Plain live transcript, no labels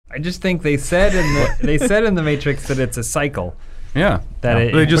I just think they said in the Matrix that it's a cycle. Yeah.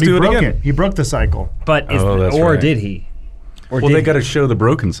 They just do it again. He broke the cycle. But did he? They got to show the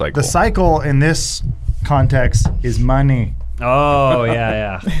broken cycle. The cycle in this context is money. Oh,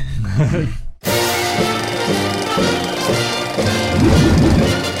 yeah.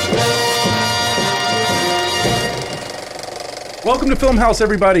 Welcome to Film House,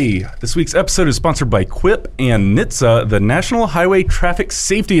 everybody. This week's episode is sponsored by Quip and NHTSA, the National Highway Traffic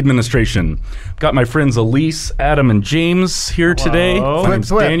Safety Administration. Got my friends Elise, Adam, and James here today. My name's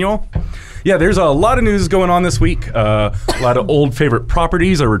Daniel. Yeah, there's a lot of news going on this week. A lot of old favorite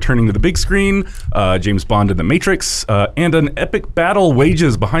properties are returning to the big screen. James Bond and The Matrix, and an epic battle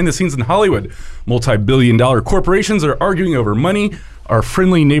wages behind the scenes in Hollywood. Multi-billion-dollar corporations are arguing over money. Our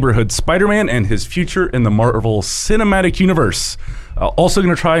friendly neighborhood Spider-Man and his future in the Marvel Cinematic Universe. Also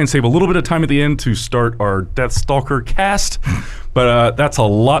going to try and save a little bit of time at the end to start our Deathstalker cast. But that's a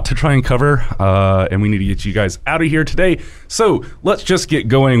lot to try and cover, and we need to get you guys out of here today. So let's just get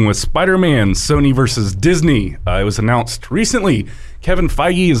going with Spider-Man, Sony versus Disney. It was announced recently Kevin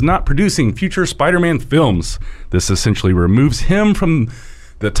Feige is not producing future Spider-Man films. This essentially removes him from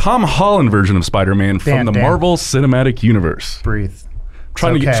the Tom Holland version of Spider-Man from the Marvel Cinematic Universe. Breathe.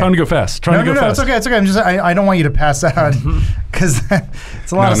 Trying to go fast. No, it's okay. It's okay. I don't want you to pass out because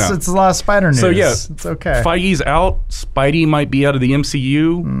it's a lot. It's a lot of Spider news. So yeah, it's okay. Feige's out. Spidey might be out of the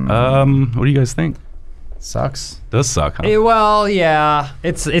MCU. What do you guys think? Sucks. Does suck, huh? Well, yeah.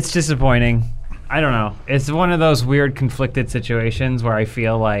 It's disappointing. I don't know. It's one of those weird conflicted situations where I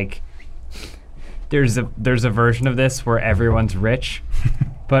feel like there's a version of this where everyone's rich.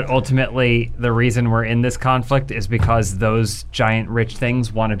 But ultimately, the reason we're in this conflict is because those giant rich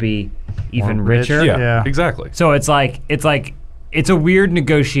things want to be even richer. Yeah, exactly. So it's a weird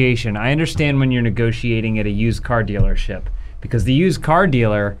negotiation. I understand when you're negotiating at a used car dealership because the used car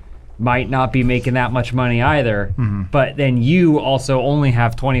dealer might not be making that much money either. Mm-hmm. But then you also only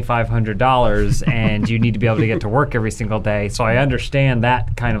have $2,500 and you need to be able to get to work every single day. So I understand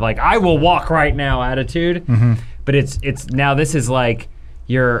that kind of like I will walk right now attitude. Mm-hmm. But it's now this is like.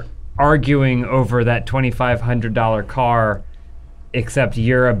 You're arguing over that $2,500 car, except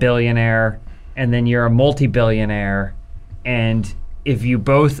you're a billionaire and then you're a multi-billionaire. And if you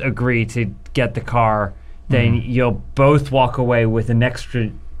both agree to get the car, then you'll both walk away with an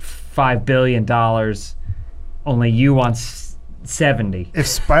extra $5 billion. Only you want 70. If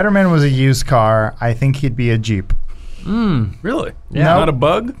Spider-Man was a used car, I think he'd be a Jeep. Really? Yeah. Not a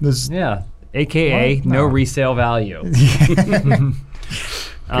bug? Yeah. AKA no resale value.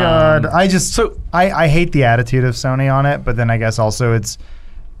 God, I hate the attitude of Sony on it, but then I guess also it's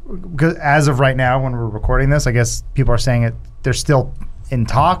because as of right now when we're recording this, I guess people are saying they're still in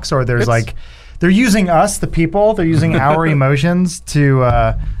talks, or they're using us, the people, they're using our emotions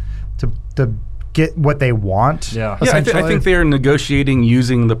to get what they want. Yeah, I think they're negotiating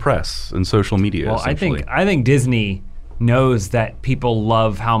using the press and social media. Well, I think Disney knows that people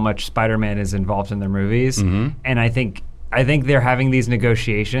love how much Spider-Man is involved in their movies, and I think they're having these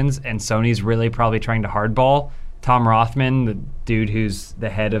negotiations, and Sony's really probably trying to hardball. Tom Rothman, the dude who's the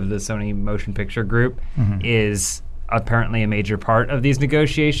head of the Sony Motion Picture Group, is apparently a major part of these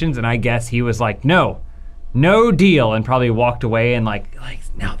negotiations, and I guess he was like, no deal, and probably walked away and like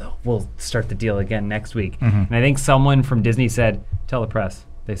now though, we'll start the deal again next week. And I think someone from Disney said, tell the press.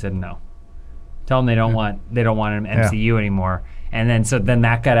 They said no. Tell them they don't want an MCU anymore. And then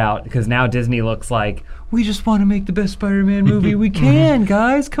that got out because now Disney looks like, we just want to make the best Spider-Man movie we can,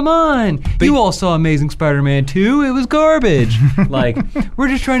 guys. Come on. You all saw Amazing Spider-Man 2. It was garbage. Like, we're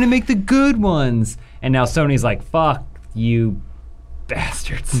just trying to make the good ones. And now Sony's like, fuck you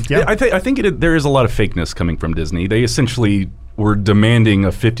bastards. Yeah, I think there is a lot of fakeness coming from Disney. They essentially were demanding a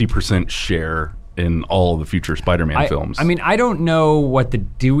 50% share in all of the future Spider-Man films. I mean, I don't know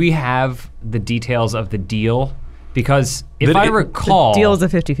do we have the details of the deal? Because if I recall, the deal is a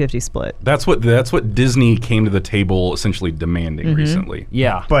 50-50 split. That's what Disney came to the table essentially demanding recently.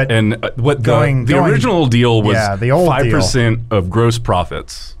 Yeah, but what the original deal was 5% of gross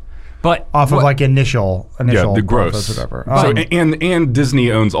profits. But off of like initial the gross, profits, whatever. So and Disney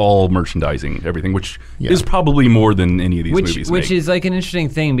owns all merchandising, everything, which is probably more than any of these movies. Which is like an interesting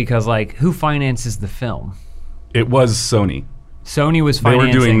thing because like who finances the film? It was Sony. Sony was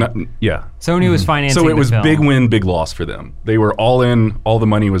financing. They were doing Sony was financing. So it was the film. big win, big loss for them. They were all in. All the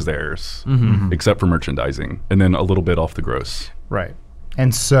money was theirs, except for merchandising, and then a little bit off the gross. Right.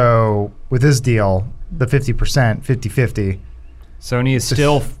 And so with this deal, the 50%, 50-50. Sony is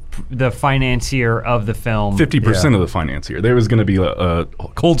still the financier of the film. 50% of the financier. There was going to be a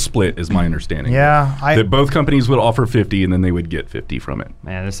cold split, is my understanding. Yeah, that both companies would offer 50, and then they would get 50 from it.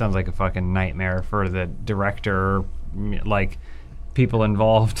 Man, this sounds like a fucking nightmare for the director, like people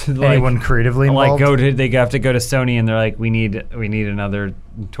involved. Like, anyone creatively involved? They have to go to Sony and they're like, we need another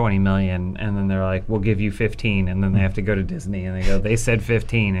 20 million, and then they're like, we'll give you 15, and then they have to go to Disney and they go, they said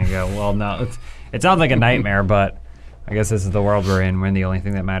 15, and go, well, no, it sounds like a nightmare, but I guess this is the world we're in when the only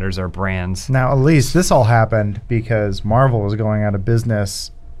thing that matters are brands. Now, Elise, this all happened because Marvel was going out of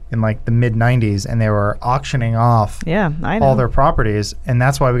business in like the mid 90s, and they were auctioning off I know. all their properties, and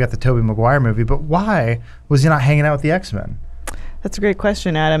that's why we got the Tobey Maguire movie. But why was he not hanging out with the X-Men? That's a great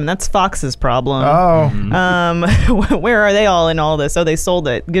question, Adam. That's Fox's problem. Oh. Where are they all in all this? Oh, they sold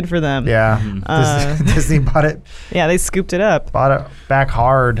it. Good for them. Yeah. Disney bought it. Yeah, they scooped it up. Bought it back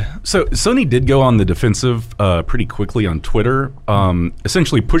hard. So Sony did go on the defensive pretty quickly on Twitter,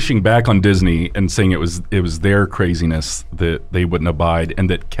 essentially pushing back on Disney and saying it was their craziness that they wouldn't abide, and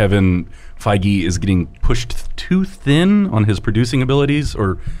that Kevin Feige is getting pushed too thin on his producing abilities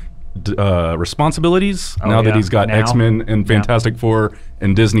or responsibilities now that he's got X-Men and Fantastic Four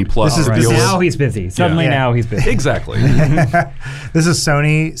and Disney Plus. Now he's busy. Suddenly now he's busy. Exactly. This is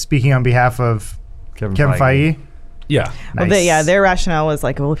Sony speaking on behalf of Kevin Feige. Yeah. Nice. Well, their rationale was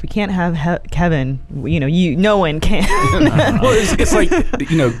like, well, if we can't have Kevin, no one can. Well, it's like,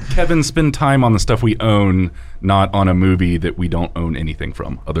 Kevin, spend time on the stuff we own, not on a movie that we don't own anything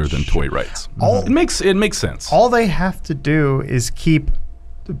from other than toy rights. It makes sense. All they have to do is keep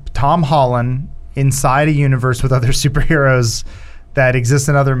Tom Holland inside a universe with other superheroes that exist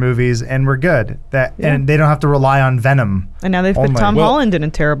in other movies, and we're good. And they don't have to rely on Venom. And now they've put Tom Holland in a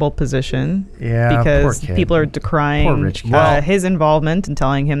terrible position. Yeah, because poor kid. people are decrying Poor rich kid. his involvement and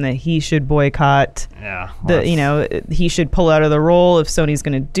telling him that he should boycott. He should pull out of the role if Sony's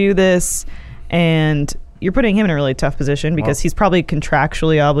going to do this, and you're putting him in a really tough position because he's probably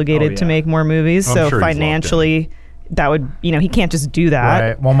contractually obligated to make more movies. I'm so sure financially, that would, he can't just do that.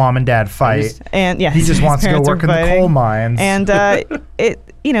 Right. Well, mom and dad fight. And he just wants to go work in the coal mines. And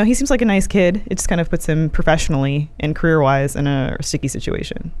he seems like a nice kid. It just kind of puts him professionally and career-wise in a sticky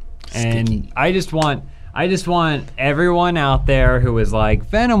situation. And I just want everyone out there who is like,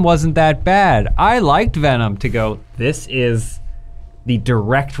 Venom wasn't that bad, I liked Venom, to go, this is the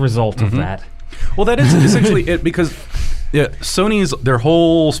direct result of that. Well, that is essentially it, because Sony's, their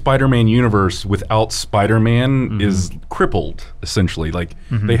whole Spider-Man universe without Spider-Man is crippled, essentially. Like,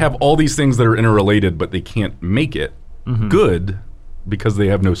 they have all these things that are interrelated, but they can't make it good because they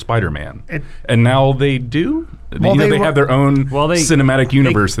have no Spider-Man. And now they do? They have their own cinematic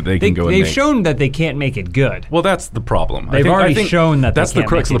universe that they can go and make. They've shown that they can't make it good. Well, that's the problem. They've already shown that that's the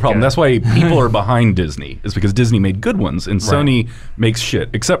crux of the problem. That's why people are behind Disney, is because Disney made good ones and Sony makes shit,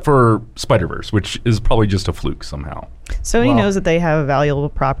 except for Spider-Verse, which is probably just a fluke somehow. Sony knows that they have a valuable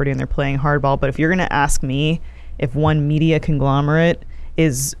property and they're playing hardball, but if you're going to ask me if one media conglomerate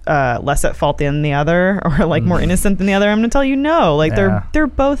is less at fault than the other, or like more innocent than the other, I'm going to tell you no. Like they're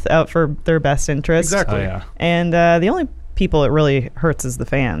both out for their best interest. Exactly. And the only people it really hurts is the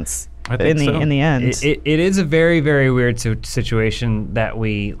fans. I think in the end, it is a very, very weird situation that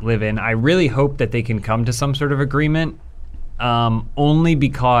we live in. I really hope that they can come to some sort of agreement, only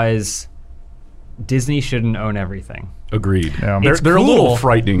because Disney shouldn't own everything. Agreed. Yeah. They're a little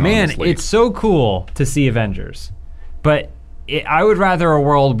frightening. Man, honestly. it's so cool to see Avengers, but I would rather a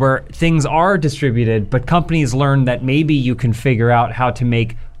world where things are distributed, but companies learn that maybe you can figure out how to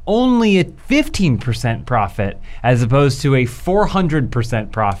make only a 15% profit as opposed to a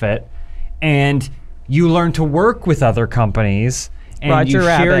 400% profit, and you learn to work with other companies and you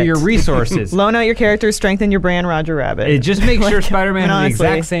share your resources. Loan out your characters, strengthen your brand, Roger Rabbit. Just make sure Spider-Man has the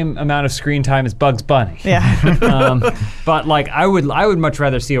exact same amount of screen time as Bugs Bunny. Yeah. But like, I would much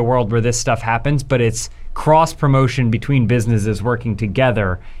rather see a world where this stuff happens, but it's cross-promotion between businesses working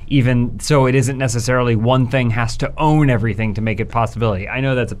together, even so it isn't necessarily one thing has to own everything to make it possibility. I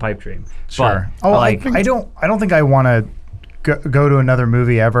know that's a pipe dream. Sure. But I don't think I want to go to another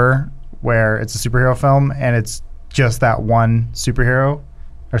movie ever where it's a superhero film and it's just that one superhero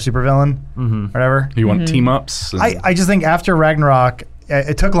or supervillain, whatever. You want team-ups? I just think after Ragnarok,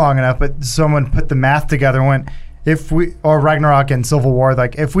 it took long enough, but someone put the math together and went, or Ragnarok and Civil War,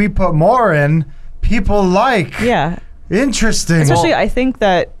 like, if we put more in, people like. Yeah. Interesting. Especially, I think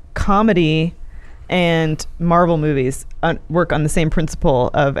that comedy and Marvel movies work on the same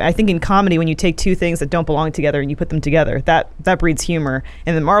principle of, I think in comedy, when you take two things that don't belong together and you put them together, that breeds humor.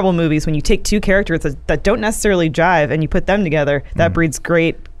 In the Marvel movies, when you take two characters that don't necessarily jive and you put them together, that breeds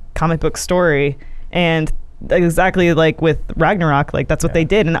great comic book story. And exactly like with Ragnarok. Like that's what they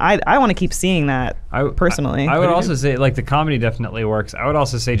did, and I want to keep seeing that personally. I would also say like the comedy definitely works. I would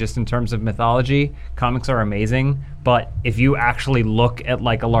also say just in terms of mythology, comics are amazing. But if you actually look at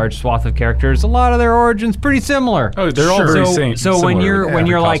like a large swath of characters, a lot of their origins pretty similar. Oh, they're all very same. So similar when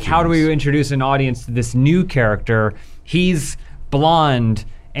you're with like, how do costumes. we introduce an audience to this new character? He's blonde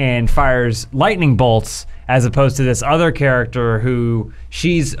and fires lightning bolts, as opposed to this other character who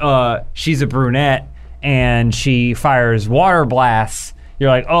she's a brunette and she fires water blasts. You're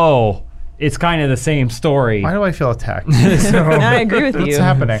like, oh, it's kind of the same story. Why do I feel attacked? I agree with you. What's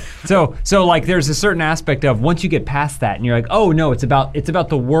happening? So like there's a certain aspect of once you get past that and you're like, oh no, it's about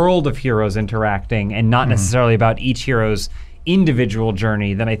the world of heroes interacting and not necessarily about each hero's individual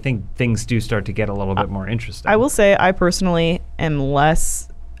journey, then I think things do start to get a little bit more interesting. I will say I personally am less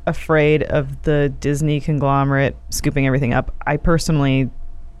afraid of the Disney conglomerate scooping everything up. I personally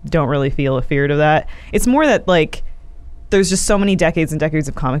don't really feel afeared of that. It's more that like there's just so many decades and decades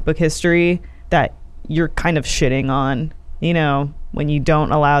of comic book history that you're kind of shitting on, you know, when you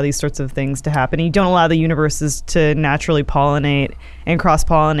don't allow these sorts of things to happen. You don't allow the universes to naturally pollinate and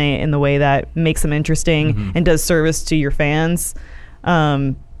cross-pollinate in the way that makes them interesting and does service to your fans.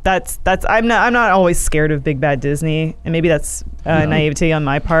 That's I'm not always scared of big bad Disney, and maybe that's naivety on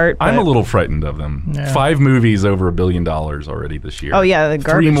my part. I'm a but- little frightened of them. Yeah. 5 movies over $1 billion already this year. Oh yeah, the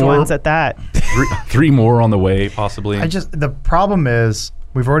garbage more. ones at that. Three more on the way, possibly. The problem is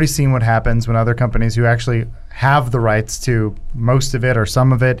we've already seen what happens when other companies who actually have the rights to most of it or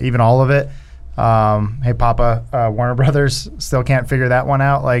some of it, even all of it. Hey, Papa, Warner Brothers still can't figure that one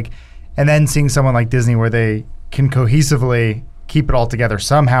out. Like, and then seeing someone like Disney where they can cohesively keep it all together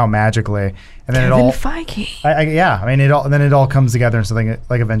somehow magically, and then Kevin it all. Feige. I mean, it all comes together in something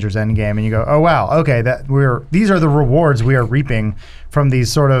like Avengers Endgame, and you go, oh wow, okay, these are the rewards we are reaping from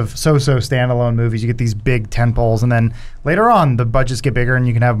these sort of so-so standalone movies. You get these big tentpoles, and then later on the budgets get bigger, and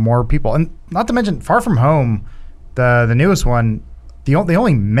you can have more people. And not to mention, Far From Home, the newest one, they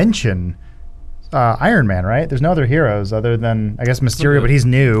only mention Iron Man, right? There's no other heroes other than I guess Mysterio, but he's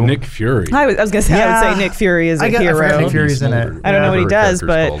new. Nick Fury. I was gonna say I would Yeah. say Nick Fury is a I forgot hero. Nick Fury's in it. I don't know what he Whatever does, character's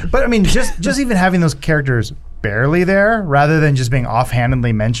but called. But I mean, just even having those characters barely there, rather than just being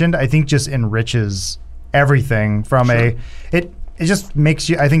offhandedly mentioned, I think just enriches everything from it just makes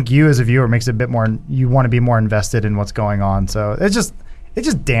you. I think you as a viewer makes it a bit more. You want to be more invested in what's going on. So it just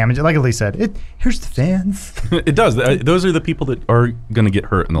damages. Like Elise said, here's the fans. It does. Those are the people that are going to get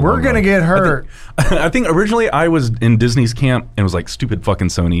hurt in the long We're run. gonna get hurt. I think originally I was in Disney's camp and was like, stupid fucking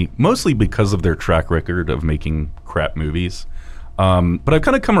Sony, mostly because of their track record of making crap movies. But I've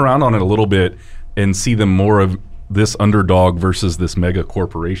kind of come around on it a little bit and see them more of this underdog versus this mega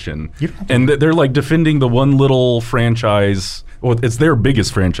corporation. And they're like defending the one little franchise. Well, it's their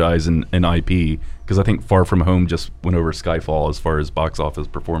biggest franchise in IP, because I think Far From Home just went over Skyfall as far as box office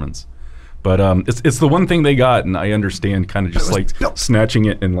performance. But it's the one thing they got, and I understand kind of just like snatching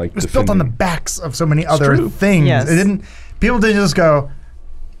it and like It was built on the backs of so many other true. things. Yes. People didn't just go,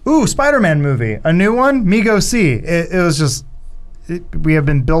 ooh, Spider-Man movie, a new one, me go see. It was just, we have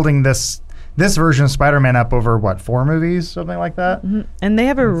been building this version of Spider-Man up over, what, 4 movies, something like that? and they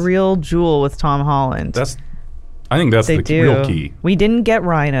have a real jewel with Tom Holland. I think that's they the do. real key. We didn't get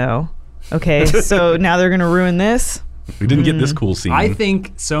Rhino. Okay, so now they're gonna ruin this. We didn't get this cool scene. I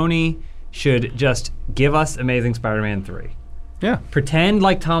think Sony should just give us Amazing Spider-Man 3. Yeah. Pretend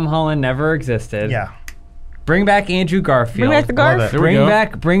like Tom Holland never existed. Yeah. Bring back Andrew Garfield. Bring back the Garf. it. There we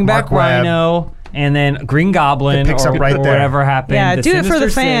go. Bring back Mark Webb. Rhino, and then Green Goblin, It picks or, up right or there. whatever happened. Yeah, do it for the Sinister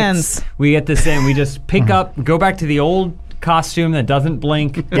fans. Six. We get this in. We just pick up, go back to the old costume that doesn't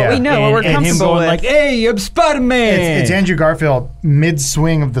blink. Yeah. We know what we're and him comfortable going with. like, "Hey, I'm Spider-Man." It's Andrew Garfield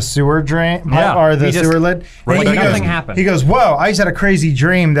mid-swing of the sewer drain, Yeah, or the he just- sewer lid. Right And back he in. Nothing happened. He goes, whoa, I just had a crazy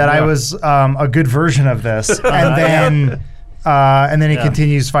dream that I was a good version of this. And then he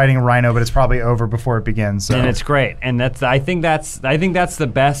continues fighting Rhino, but it's probably over before it begins. So. and it's great, and I think that's the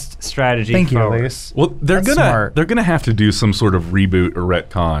best strategy. Thank you, forward. Elise. Well, they're That's smart. gonna have to do some sort of reboot or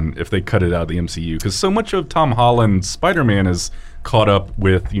retcon if they cut it out of the MCU, because so much of Tom Holland's Spider-Man is caught up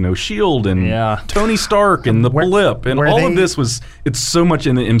with Shield and Yeah. Tony Stark and the Where- blip and where all they- of this it's so much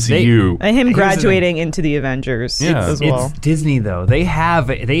in the MCU. And him Here's the thing. graduating into the Avengers Yeah. as well. It's Disney though.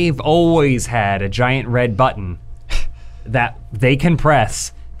 They've always had a giant red button that they can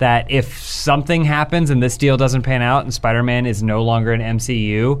press, that if something happens and this deal doesn't pan out and Spider-Man is no longer an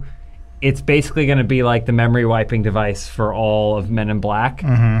MCU, it's basically going to be like the memory wiping device for all of Men in Black,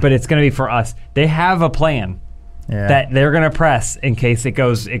 but it's going to be for us. They have a plan. that they're gonna press in case it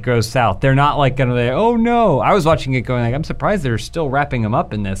goes south. They're not like gonna say, oh no. I was watching it going like, I'm surprised they're still wrapping him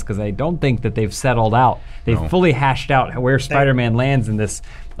up in this because I don't think that they've settled out. They've fully hashed out where Spider-Man lands in this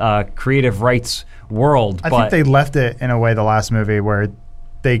creative rights world. I think they left it in a way the last movie where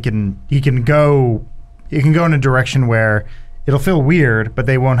he can go in a direction where it'll feel weird, but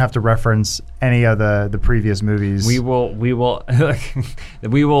they won't have to reference any of the previous movies. We will we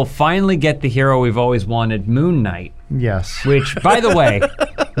will finally get the hero we've always wanted, Moon Knight. Yes. Which, by the way,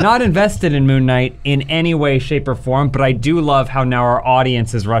 not invested in Moon Knight in any way, shape, or form, but I do love how now our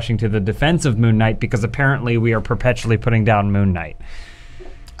audience is rushing to the defense of Moon Knight because apparently we are perpetually putting down Moon Knight.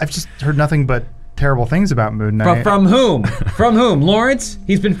 I've just heard nothing but terrible things about Moon Knight. From whom? From whom? Lawrence?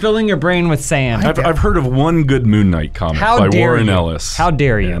 He's been filling your brain with sand. I've heard of one good Moon Knight comic by Warren Ellis. How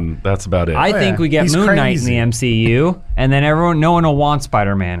dare you? And that's about it. I think we get He's Moon Knight crazy. in the MCU, and then no one will want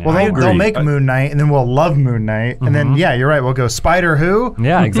Spider-Man. Well, they'll make Moon Knight, and then we'll love Moon Knight, and then you're right, we'll go Spider who?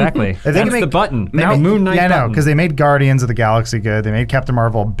 Yeah, exactly. They That's can make the button. They make, Moon Knight. Yeah, I know, button. because they made Guardians of the Galaxy good. They made Captain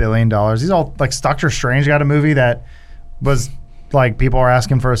Marvel $1 billion. These all like Doctor Strange got a movie that was like people are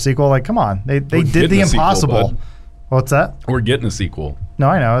asking for a sequel. Like, come on, they did the impossible. Sequel, What's that? we're getting a sequel. No,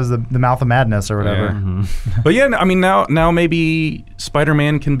 I know. It was the Mouth of Madness or whatever. Yeah. But yeah, I mean, now maybe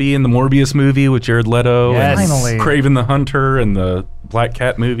Spider-Man can be in the Morbius movie with Jared Leto. Yes. And Finally. Kraven the Hunter and the Black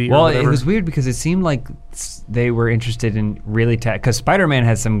Cat movie. Well, or it whatever. was weird because it seemed like they were interested in really because Spider-Man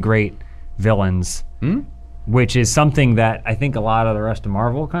has some great villains, which is something that I think a lot of the rest of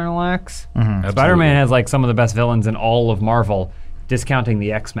Marvel kind of lacks. Spider-Man has like some of the best villains in all of Marvel, discounting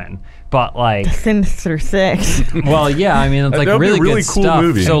the X-Men. But like, Sinister Six. well, yeah, I mean it's like That would be really a really good cool stuff.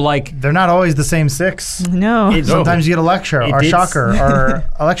 movie. So like, They're not always the same six. No. Sometimes you get Electro or did- Shocker or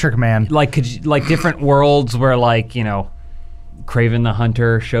Electric Man. like different worlds where like Kraven the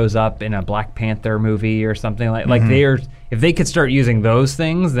Hunter shows up in a Black Panther movie or something like if they could start using those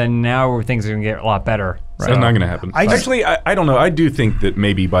things, then now things are gonna get a lot better. That's not going to happen. Actually, I don't know. I do think that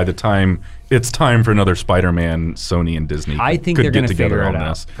maybe by the time it's time for another Spider-Man, Sony and Disney I think could they're get gonna together figure on it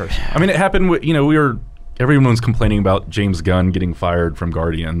out, this. personally. I mean, it happened with, everyone was complaining about James Gunn getting fired from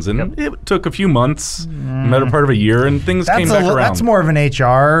Guardians, and it took a few months, better part of a year, and things came back around. That's more of an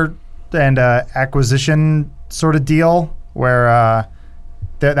HR and acquisition sort of deal where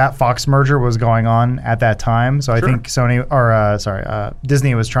that Fox merger was going on at that time. So I think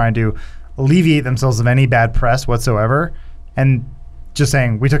Disney was trying to alleviate themselves of any bad press whatsoever, and just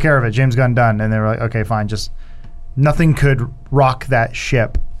saying we took care of it. James Gunn done, and they were like, okay, fine. Just nothing could rock that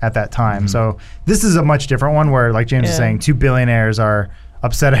ship at that time. So this is a much different one where, like James is saying, two billionaires are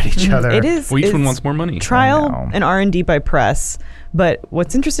upset at each other. It is. Well, each one it's wants more money. Trial I know. and R&D by press. But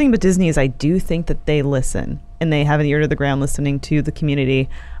what's interesting about Disney is I do think that they listen and they have an ear to the ground listening to the community.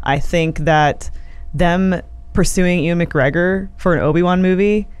 I think that them pursuing Ewan McGregor for an Obi-Wan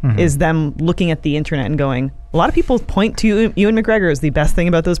movie is them looking at the internet and going, a lot of people point to Ewan McGregor as the best thing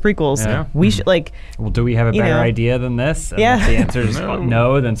about those prequels. Yeah. We should Well, do we have a You better know. idea than this? And Yeah. if the answer is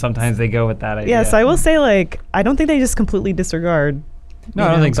no, then sometimes they go with that idea. Yes, I will say I don't think they just completely disregard. No,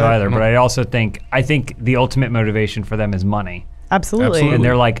 I don't think so either. But I also think the ultimate motivation for them is money. Absolutely. And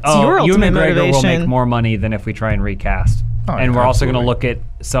they're like, It's your oh, Ewan ultimate McGregor will make motivation. more money than if we try and recast. Oh, And yeah, we're also going to absolutely. look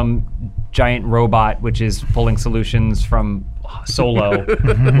at some giant robot, which is pulling solutions from Solo,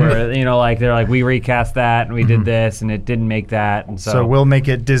 where they're like, we recast that and we did this and it didn't make that, and So we'll make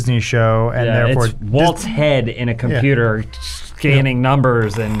it Disney show, and yeah, therefore it's Walt's head in a computer scanning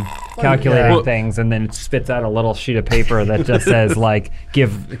numbers and calculating Well- things, and then it spits out a little sheet of paper that just says like keep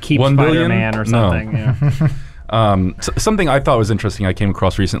 1 billion? Spider-Man or No. something. Yeah. Something I thought was interesting I came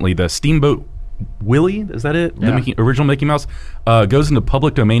across recently, the Steamboat Willie, is that it? Yeah. The original Mickey Mouse goes into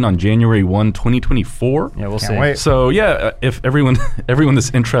public domain on January 1, 2024. Yeah, we'll Can't see. wait. So yeah, if everyone that's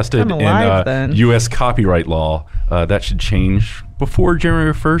interested I'm in alive then. U.S. copyright law, that should change before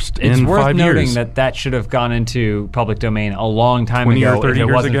January 1st It's in worth 5 noting years. that should have gone into public domain a long time 20 or ago 30 if it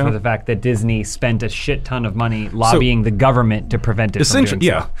years wasn't ago? for the fact that Disney spent a shit ton of money lobbying the government to prevent it from Essentially,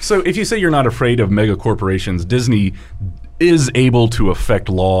 doing yeah. So if you say you're not afraid of mega corporations, Disney is able to affect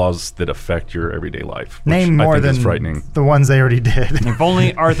laws that affect your everyday life. Which name I more think than is frightening. the ones they already did. If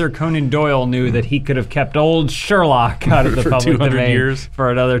only Arthur Conan Doyle knew that he could have kept old Sherlock out of the For public 200 domain years. for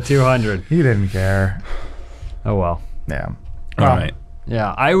another 200. He didn't care. Oh well. Yeah. All Well, right.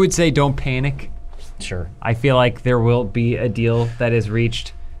 Yeah, I would say don't panic. Sure. I feel like there will be a deal that is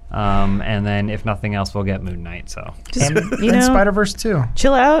reached, and then if nothing else, we'll get Moon Knight. So Just, And Spider-Verse 2.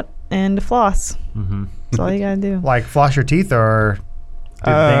 chill out and floss. That's all you gotta do. Like floss your teeth or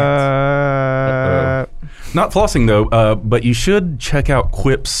Uh, Not flossing though, but you should check out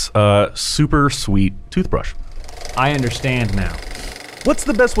Quip's super sweet toothbrush. I understand now. What's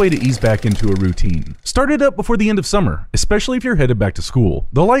the best way to ease back into a routine? Start it up before the end of summer, especially if you're headed back to school.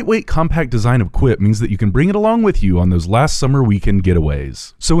 The lightweight, compact design of Quip means that you can bring it along with you on those last summer weekend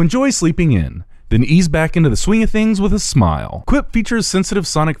getaways. So enjoy sleeping in, then ease back into the swing of things with a smile. Quip features sensitive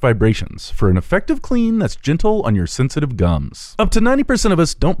sonic vibrations for an effective clean that's gentle on your sensitive gums. Up to 90% of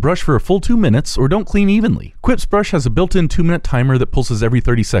us don't brush for a full 2 minutes or don't clean evenly. Quip's brush has a built-in 2-minute timer that pulses every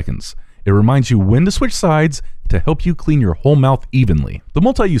 30 seconds. It reminds you when to switch sides to help you clean your whole mouth evenly. The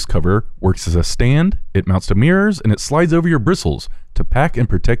multi-use cover works as a stand, it mounts to mirrors, and it slides over your bristles to pack and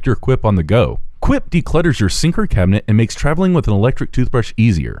protect your Quip on the go. Quip declutters your sinker cabinet and makes traveling with an electric toothbrush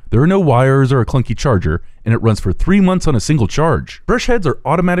easier. There are no wires or a clunky charger, and it runs for 3 months on a single charge. Brush heads are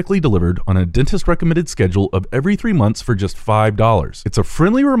automatically delivered on a dentist-recommended schedule of every 3 months for just $5. It's a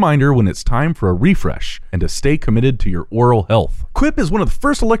friendly reminder when it's time for a refresh and to stay committed to your oral health. Quip is one of the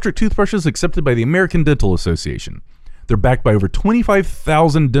first electric toothbrushes accepted by the American Dental Association. They're backed by over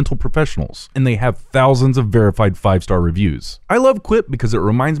 25,000 dental professionals, and they have thousands of verified 5-star reviews. I love Quip because it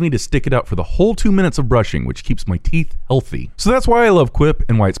reminds me to stick it out for the whole 2 minutes of brushing, which keeps my teeth healthy. So that's why I love Quip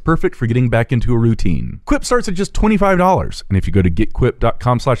and why it's perfect for getting back into a routine. Quip starts at just $25, and if you go to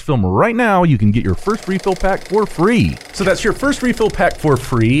getquip.com/film right now, you can get your first refill pack for free. So that's your first refill pack for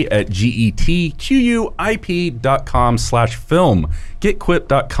free at getquip.com/film.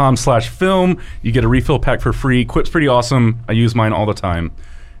 getquip.com/film. You get a refill pack for free. Quip's pretty awesome. I use mine all the time.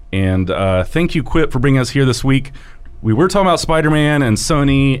 And thank you, Quip, for bringing us here this week. We were talking about Spider-Man and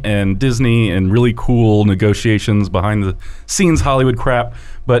Sony and Disney and really cool negotiations behind the scenes Hollywood crap.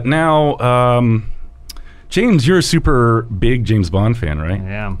 But now, James, you're a super big James Bond fan, right? I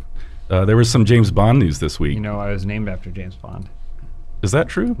am. There was some James Bond news this week. You know, I was named after James Bond. Is that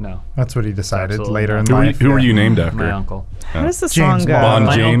true? No. That's what he decided Absolutely later in not. life. Who were you named after? My uncle. How does the James song go? Bond.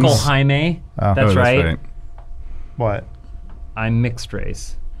 My James? uncle Jaime. Oh. That's Oh, right. What? I'm mixed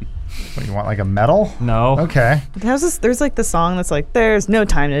race. What, you want like a medal? No. Okay. How's this? There's like the song that's like, "There's no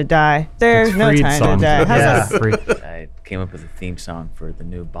time to die. There's It's no Freed's time song. to die." How's Yeah. that? Free. I came up with a theme song for the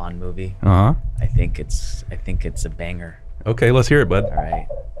new Bond movie. Uh-huh. I think it's a banger. Okay, let's hear it, bud. All right.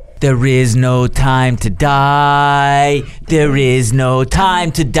 There is no time to die. There is no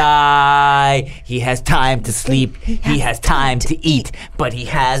time to die. He has time to sleep. He has time to eat. But he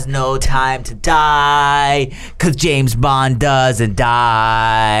has no time to die. 'Cause James Bond doesn't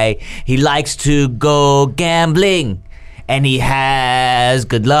die. He likes to go gambling. And he has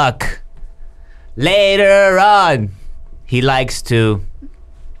good luck. Later on, he likes to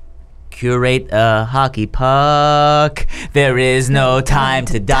curate a hockey puck. There is no time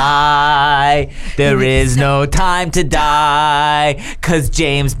to die. There is no time to die. 'Cause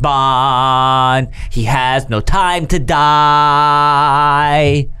James Bond, he has no time to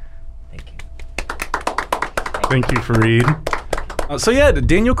die. Thank you. Thank you, Fareed. So yeah,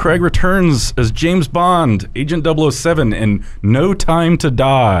 Daniel Craig returns as James Bond, Agent 007 in No Time to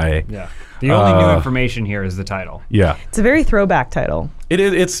Die. Yeah. The only new information here is the title. Yeah. It's a very throwback title.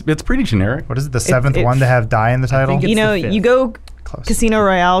 It's pretty generic. What is it? The seventh it- one to have die in the title? think You It's know, the fifth. you go Close. Casino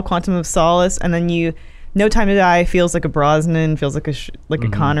Royale, Quantum of Solace, and then No Time to Die feels like a Brosnan, feels like a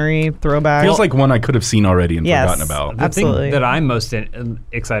Connery throwback. Feels like one I could have seen already and Yes. forgotten about. The Absolutely. thing that I'm most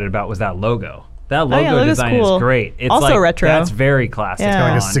excited about was that logo. That logo logo's design cool. is great. It's Also like, retro. That's very classic. Yeah.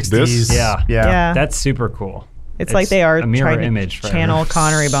 Like a Bond. 60s. This? Yeah. Yeah. That's super cool. It's like they are a mirror trying image to for channel everyone.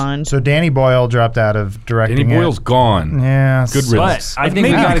 Connery Bond. So Danny Boyle dropped out of directing Danny Boyle's it. gone. Yeah. Good But riddance. I think we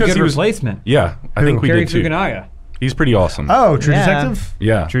Maybe got a because good he was- replacement. Yeah, I think we Cary did too. Fukunaga, He's pretty awesome. Oh, True Yeah. Detective?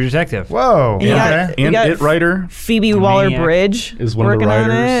 Yeah. True Detective. Whoa. And you got- Okay. you And got It writer. Phoebe Maniac Waller-Bridge is one of the working on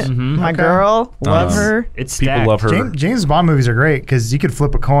writers. it. Mhm. My Okay. girl, love her. It's People stacked. love her. James Bond movies are great because you could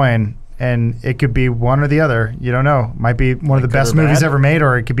flip a coin and it could be one or the other. You don't know. Might be one of the Good best or movies bad? ever made,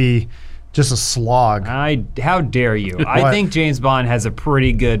 or it could be just a slog. How dare you? I What? think James Bond has a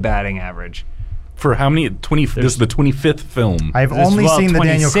pretty good batting average. For how many? 20. This is the 25th film. I've This- only well, seen the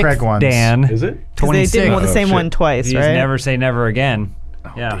Daniel 26th, Craig ones. Dan. Is it? 'Cause they did 26th. the same shit. one twice, He's right? Never Say Never Again.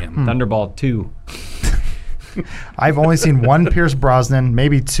 Yeah. damn. Thunderball 2. I've only seen one Pierce Brosnan,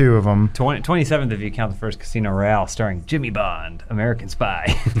 maybe two of them. 27th if you count the first Casino Royale starring Jimmy Bond, American Spy.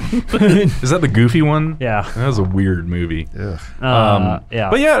 Is that the goofy one? Yeah. That was a weird movie. Ugh. Yeah.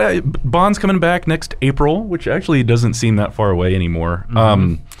 But yeah, Bond's coming back next April, which actually doesn't seem that far away anymore.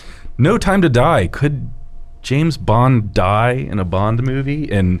 No Time to Die. Could James Bond die in a Bond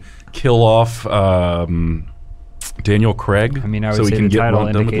movie and kill off Daniel Craig? I mean, I would so say he can the get title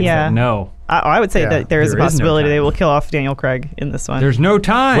one done with indicates it? Yeah. that no. I would say that there is a There is no possibility time. they will kill off Daniel Craig in this one. There's no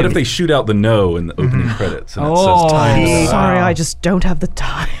time. What if they shoot out the no in the opening credits and it Oh. says time? He- Sorry, Wow. I just don't have the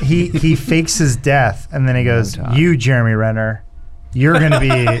time. He fakes his death, and then he goes, time. "You, Jeremy Renner, you're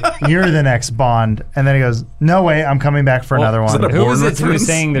the next Bond." And then he goes, "No way, I'm coming back for another is one." it a Who Bourne is it who reference? was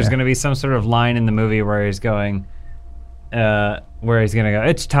saying there's Yeah. going to be some sort of line in the movie where he's going, where he's going to go,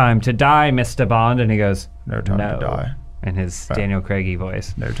 "It's time to die, Mr. Bond," and he goes, No time to die. in his Daniel Craigy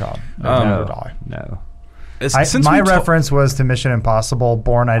voice. No time. No Um, time to die. No. Since My we've ta- reference was to Mission Impossible: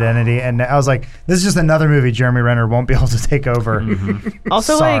 Born Identity, and I was like, "This is just another movie Jeremy Renner won't be able to take over."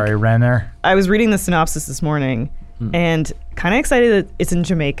 Also, Sorry, like, Renner. I was reading the synopsis this morning and kind of excited that it's in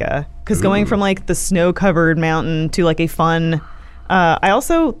Jamaica because going from like the snow-covered mountain to like a fun. I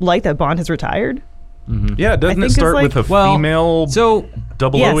also like that Bond has retired. Yeah, doesn't think it it's start like- with a Well, female So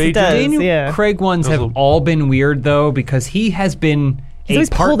 00 Yes, it agent? does. Daniel yeah. Craig ones Those have are- all been weird though because he has been a always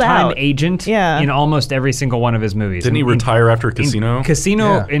pulled part-time out. agent Yeah. in almost every single one of his movies. Didn't he In- retire after Casino? In Casino,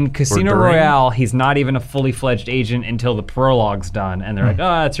 Yeah. in Casino during? Royale, he's not even a fully fledged agent until the prologue's done, and they're like,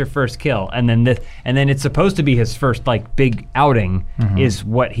 "Oh, that's your first kill," and then it's supposed to be his first like big outing is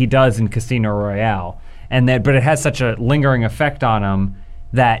what he does in Casino Royale, but it has such a lingering effect on him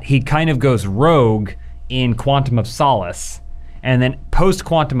that he kind of goes rogue in Quantum of Solace, and then post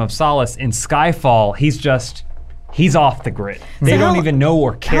Quantum of Solace in Skyfall, he's off the grid. They So don't how- even know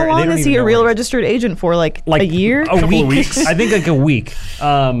or care. How They long don't is even he a know real what- registered agent for? Like a year? A week. I think like a week. He's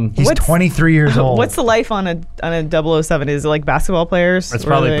What's- 23 years old. What's the life on a 007? Is it like basketball players? That's Or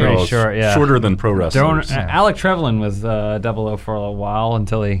probably are they- pretty Oh, short, yeah. Shorter than pro wrestlers. Alec Trevelyan was 00 for a while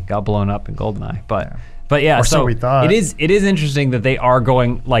until he got blown up in Goldeneye. But yeah, Or so we thought. it is interesting that they are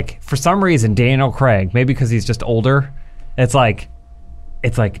going like for some reason Daniel Craig, maybe because he's just older. It's like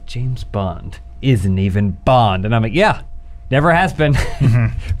James Bond isn't even Bond, and I'm like, yeah, never has been.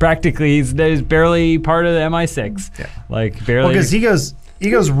 Practically, he's barely part of the MI6. Yeah. Like barely. Because he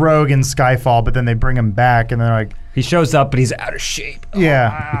goes rogue in Skyfall, but then they bring him back, and they're like, He shows up, but he's out of shape.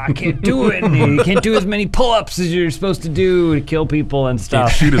 Yeah. I can't do it. And you can't do as many pull-ups as you're supposed to do to kill people and Can't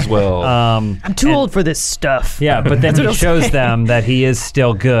stuff. shoot as well. I'm too and- old for this stuff. Yeah, but then That's what he I'm shows saying. them that he is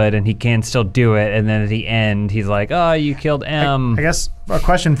still good and he can still do it. And then at the end, he's like, "Oh, you killed M." I guess a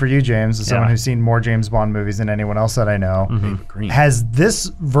question for you, James, as someone Yeah. who's seen more James Bond movies than anyone else that I know. Green. Has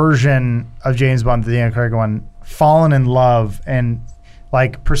this version of James Bond, the Daniel Craig one, fallen in love and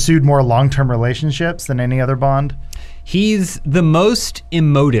like pursued more long-term relationships than any other Bond? He's the most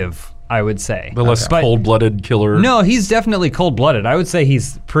emotive, I would say. The less But- cold-blooded killer. No, he's definitely cold-blooded. I would say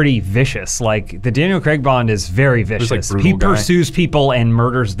he's pretty vicious. Like the Daniel Craig Bond is very vicious. brutal He guy. pursues people and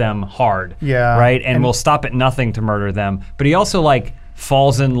murders them hard. Yeah. Right? And And- will stop at nothing to murder them. But he also like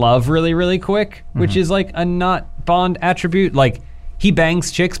falls in love really, really quick, which is like a not Bond attribute. Like he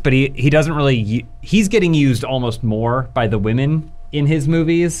bangs chicks, but he doesn't really. He's getting used almost more by the women in his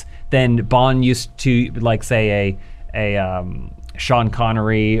movies than Bond used to. Like say a Sean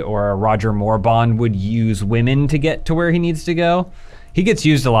Connery or a Roger Moore Bond would use women to get to where he needs to go. He gets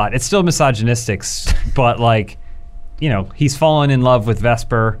used a lot. It's still misogynistic, but like, you know, he's fallen in love with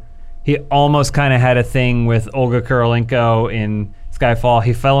Vesper. He almost kind of had a thing with Olga Kurylenko in Skyfall.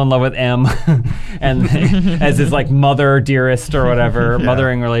 He fell in love with M and as his like mother dearest or whatever,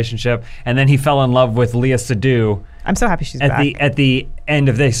 mothering relationship. And then he fell in love with Léa Seydoux I'm so happy she's at back. the end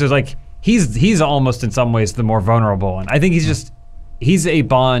of this. So it's like he's almost in some ways the more vulnerable one. I think he's a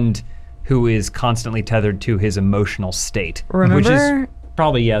Bond who is constantly tethered to his emotional state, which Remember- is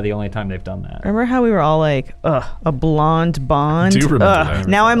probably the only time they've done that. Remember how we were all like, "Ugh, a blonde Bond." I do remember Ugh. that.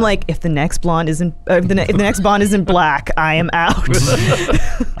 Now I'm like, if the next blonde isn't, if the next Bond isn't black, I am out.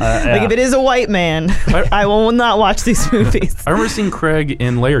 Like if it is a white man, I will not watch these movies. I remember seeing Craig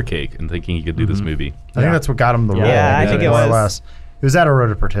in Layer Cake and thinking he could do this movie. I think that's what got him the role. Yeah, I think it more or was. less. It was that or Road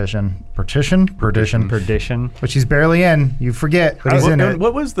to Perdition. Perdition? Perdition. Which he's barely in. You forget, but he's in it.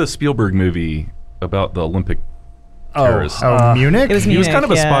 What was the Spielberg movie about the Olympic terrorists? Oh, Munich? It was He was kind of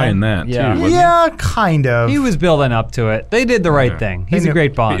a Munich, spy yeah. in that Yeah. too. Wasn't Yeah, kind of. He was building up to it. They did the right thing. He's They a knew-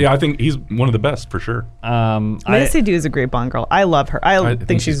 great Bond. Yeah, I think he's one of the best for sure. Léa Seydoux is a great Bond girl. I love her. I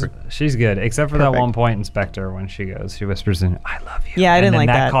think she's. She's good, except for that Perfect. one point in Spectre when she whispers in, "I love you." Yeah, I and didn't then like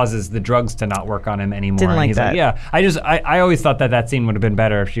that. that. Causes the drugs to not work on him anymore. Didn't and like he's that. Like, yeah, I always thought that scene would have been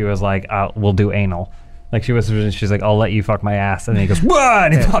better if she was like, "We'll do anal." Like she whispers and she's like, "I'll let you fuck my ass," and then he goes,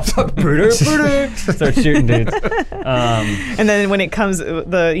 "What?" And he pops up, starts shooting dudes. And then when it comes,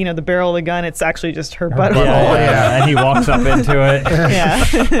 the barrel of the gun, it's actually just her butt. Yeah, and he walks up into it. Yeah.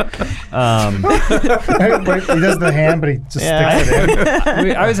 But he does the hand, but he just Yeah. sticks it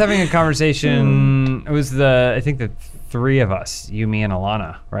in. I was having a conversation. It was I think the three of us, you, me, and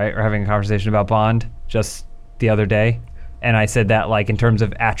Alana, right, are having a conversation about Bond just the other day. And I said that, like, in terms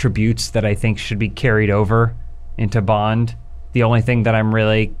of attributes that I think should be carried over into Bond, the only thing that I'm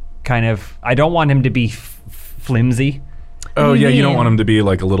really I don't want him to be flimsy. Oh, yeah, you don't want him to be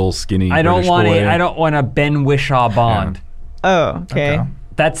like a little skinny I don't British want boy. I don't want a Ben Whishaw Bond. Oh, okay.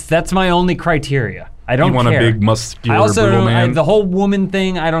 That's my only criteria. I don't You want care. a big, muscular, I also brutal man? the whole woman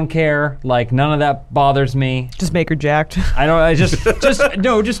thing, I don't care. Like, none of that bothers me. Just make her jacked. I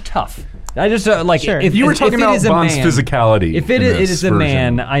just tough. I just like Sure. if You were if talking it about is a Bond's man- physicality. If it in is this a version.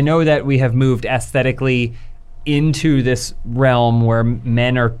 man, I know that we have moved aesthetically into this realm where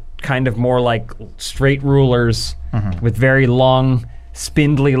men are kind of more like straight rulers with very long,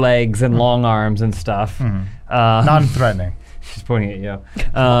 spindly legs and long arms and stuff. Non-threatening. She's pointing at you.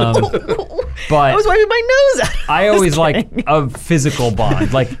 But I was wiping my nose out. I always like a physical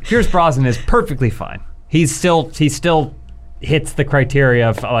Bond. Like Pierce Brosnan is perfectly fine. He still hits the criteria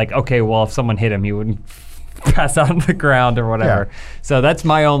of like, okay, well, if someone hit him, he wouldn't pass out on the ground or whatever. Yeah. So that's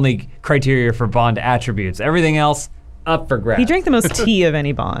my only criteria for Bond attributes. Everything else up for grabs. He drank the most tea of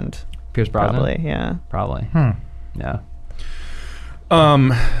any Bond. Pierce Brosnan. Probably, yeah. Probably. Yeah.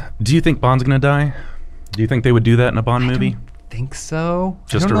 Do you think Bond's gonna die? Do you think they would do that in a Bond movie? Think so?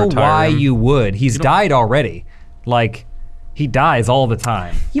 Just I to don't know retire why him? you would. He's died already. Like, he dies all the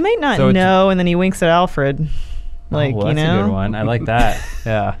time. You might not So it's- know, and then he winks at Alfred. Like, Oh, well, you that's know? a good one. I like that.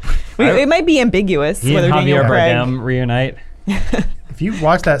 Yeah. It might be ambiguous He whether and Daniel Javier Craig. Bardem reunite. If you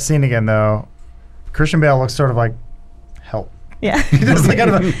watch that scene again, though, Christian Bale looks sort of like, help. Yeah. He does like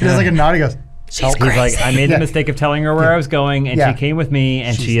a nod. He goes, help. He's like, I made Yeah. the mistake of telling her where I was going, and Yeah. she came with me,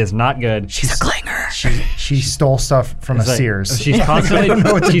 and she is not good. She's a clinger. She stole stuff from a It's like, Sears. She's I don't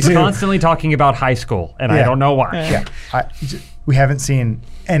know what to she's do. constantly talking about high school, and I Yeah. don't know why. Yeah, we haven't seen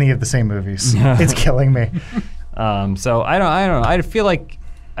any of the same movies. It's killing me. So I don't know. I feel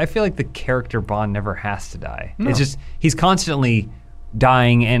like the character Bond never has to die. It's just he's constantly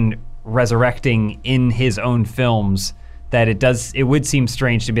dying and resurrecting in his own films. That it would seem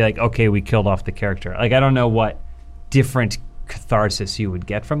strange to be like, okay, we killed off the character. Like, I don't know what different catharsis you would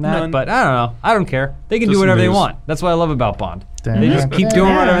get from that, None. but I don't know. I don't care. They can Just do whatever they news. want. That's what I love about Bond. They just keep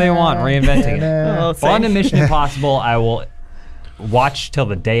doing whatever they want, reinventing it. Oh, Bond and same. Mission Impossible, I will watch till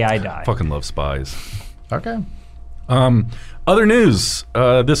the day I die. Fucking love spies. Okay. Other news.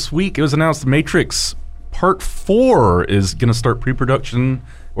 This week it was announced Matrix Part 4 is going to start pre-production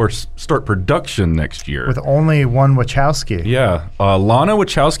or start production next year. With only one Wachowski. Yeah. Lana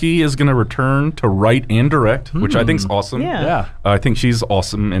Wachowski is going to return to write and direct, which I think is awesome. Yeah. Yeah. I think she's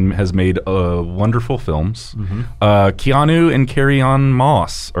awesome and has made wonderful films. Mm-hmm. Keanu and Carrie-Ann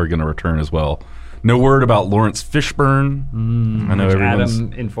Moss are going to return as well. No word about Lawrence Fishburne. I know everyone's...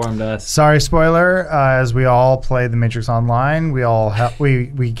 Adam informed us. Sorry, spoiler. As we all played The Matrix Online, we all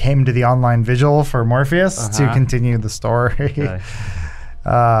we came to the online vigil for Morpheus to continue the story. Okay.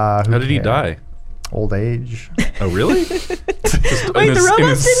 How did he die? Old age. Oh, really? Just Wait, in the his robots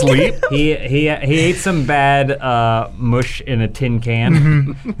didn't sleep? He ate some bad mush in a tin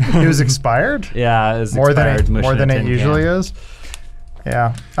can. It was expired. Yeah, it was More than expired it, mush more in a than it tin usually can. is.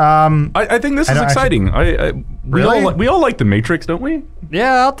 Yeah. I think this I is don't exciting. Really? We all like The Matrix, don't we?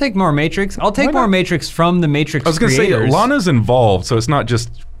 Yeah, I'll take more Matrix. I'll take Why more not? Matrix from the Matrix I was going to say, creators. Lana's involved, so it's not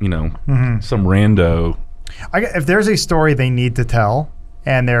just, some rando. If there's a story they need to tell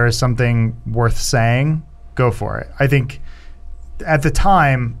and there is something worth saying, go for it. I think at the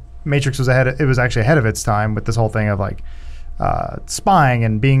time, Matrix was actually ahead of its time with this whole thing of like spying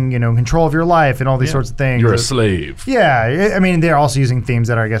and being, in control of your life and all these sorts of things. You're a slave. Yeah, I mean, they're also using themes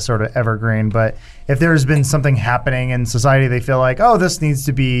that are, I guess, sort of evergreen. But if there's been something happening in society, they feel like, oh, this needs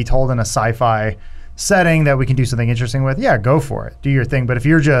to be told in a sci-fi setting that we can do something interesting with. Yeah, go for it. Do your thing. But if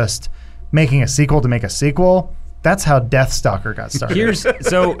you're just making a sequel to make a sequel, that's how Deathstalker got started. Here's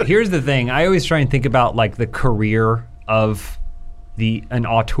the thing. I always try and think about like the career of an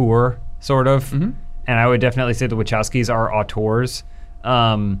auteur, sort of. And I would definitely say the Wachowskis are auteurs.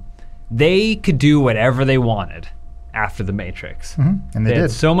 They could do whatever they wanted after The Matrix. And they had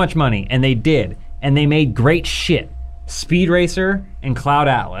did. so much money, and they did. And they made great shit. Speed Racer and Cloud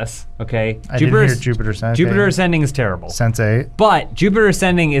Atlas, okay? I didn't hear Jupiter Ascending. Jupiter Ascending is terrible. Sense8. But Jupiter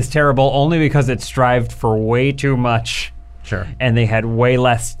Ascending is terrible only because it strived for way too much Sure. and they had way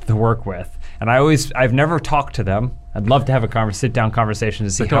less to work with. And I've never talked to them. I'd love to have a sit-down conversation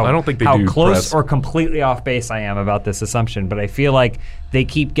to see I don't think they how do close press. or completely off base I am about this assumption. But I feel like they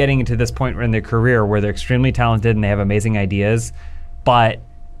keep getting to this point in their career where they're extremely talented and they have amazing ideas, but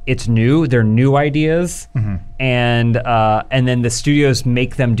it's new. They're new ideas, and then the studios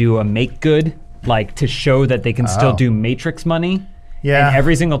make them do a make good like to show that they can still Oh. do Matrix money. Yeah. And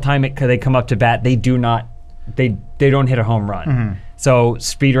every single time they come up to bat, they don't hit a home run. Mm-hmm. So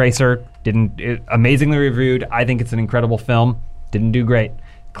Speed Racer amazingly reviewed. I think it's an incredible film. Didn't do great.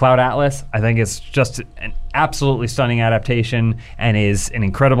 Cloud Atlas, I think it's just an absolutely stunning adaptation and is an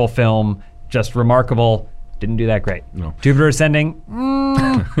incredible film. Just remarkable. Didn't do that great. No. Jupiter Ascending,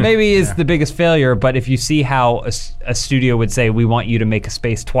 maybe is the biggest failure, but if you see how a studio would say, we want you to make a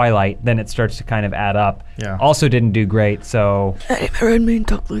space Twilight, then it starts to kind of add up. Yeah. Also didn't do great, so... Red Man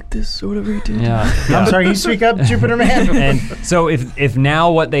talk like this or whatever you do. Yeah. I'm sorry, you speak up, Jupiter Man. And so if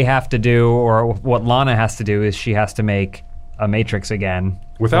now what they have to do, or what Lana has to do, is she has to make a Matrix again.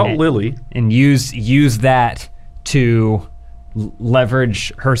 Without and, Lily. And use that to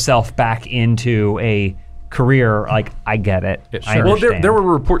leverage herself back into a career. Like, I get it. I Well, understand. there were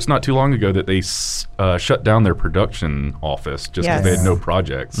reports not too long ago that they shut down their production office just because they had Yes. no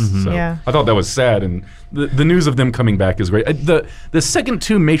projects. So Yeah. I thought that was sad, and the news of them coming back is great. The second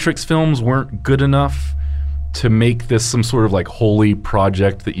two Matrix films weren't good enough to make this some sort of like holy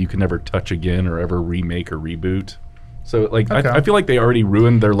project that you can never touch again or ever remake or reboot. So like Okay. I feel like they already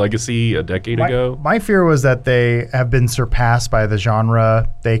ruined their legacy a decade ago. My fear was that they have been surpassed by the genre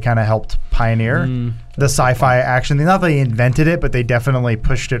they kind of helped pioneer, the sci-fi action. Not that they invented it, but they definitely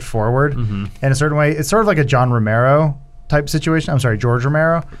pushed it forward in a certain way. It's sort of like a John Romero type situation. I'm sorry, George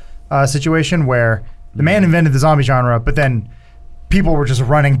Romero situation where the man invented the zombie genre, but then people were just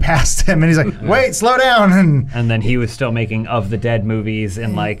running past him, and he's like, "Wait, slow down!" And then he was still making Of the Dead movies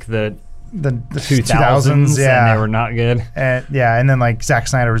in like the the 2000s, yeah. and they were not good. And then like Zack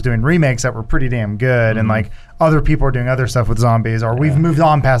Snyder was doing remakes that were pretty damn good, and like other people are doing other stuff with zombies, or we've moved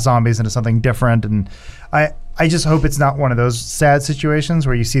on past zombies into something different. And I just hope it's not one of those sad situations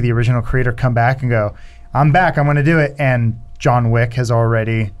where you see the original creator come back and go, "I'm back, I'm going to do it," and John Wick has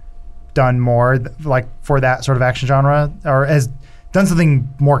already done more like for that sort of action genre, or has done something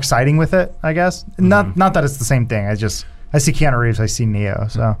more exciting with it. I guess not that it's the same thing. I see Keanu Reeves, I see Neo.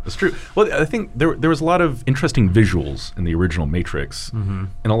 So That's true. Well, I think there was a lot of interesting visuals in the original Matrix, and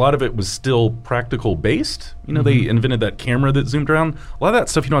a lot of it was still practical based. You know, they invented that camera that zoomed around. A lot of that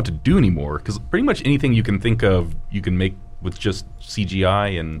stuff you don't have to do anymore because pretty much anything you can think of, you can make with just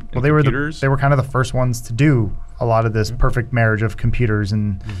CGI and well, computers. they were kind of the first ones to do a lot of this perfect marriage of computers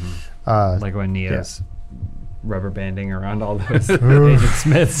and Like when Neo's rubber banding around all those Agent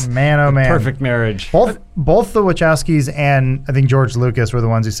Smiths. Man, oh man. Perfect marriage. Both the Wachowskis and I think George Lucas were the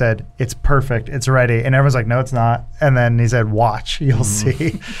ones who said, "It's perfect, it's ready." And everyone's like, "No, it's not." And then he said, "Watch, you'll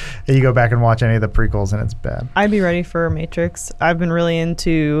see." And you go back and watch any of the prequels and it's bad. I'd be ready for Matrix. I've been really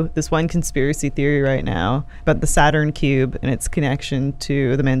into this one conspiracy theory right now about the Saturn cube and its connection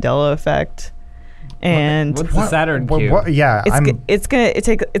to the Mandela effect. And What's the Saturn cube? Yeah,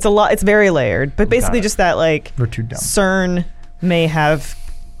 it's a lot. It's very layered, but basically it. just that like We're too dumb. CERN may have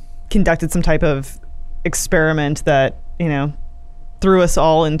conducted some type of experiment that threw us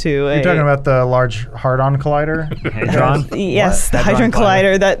all into You're talking about the Large Hadron Collider? Hadron? Yes, the Hadron Hadron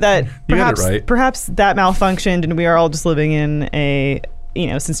Collider. That You got it perhaps right. perhaps that malfunctioned, and we are all just living in a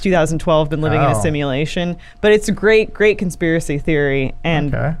since 2012 been living in a Oh. simulation. But it's a great conspiracy theory,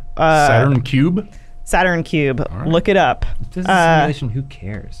 and Okay. Saturn cube. Saturn cube. Look it up. This is a simulation. Who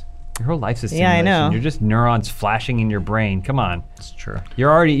cares? Your whole life's a Yeah, I simulation. know. You're just neurons flashing in your brain. Come on. It's true. You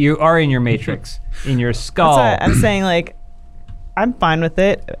are in your matrix, in your skull. That's why I'm saying, like, I'm fine with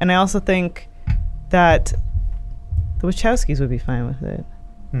it, and I also think that the Wachowskis would be fine with it.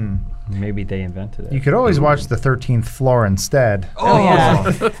 Maybe they invented it. You could always watch the 13th Floor instead. Oh yeah,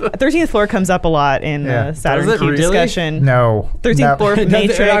 13th Floor comes up a lot in Yeah. the Saturn Does it Cube really? discussion. No. 13th Floor Does it-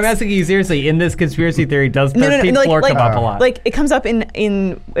 Matrix. I'm asking you seriously. In this conspiracy theory, does 13th like- floor like- come up a lot? Like it comes up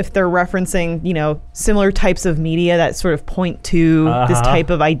in if they're referencing similar types of media that sort of point to this Uh-huh. type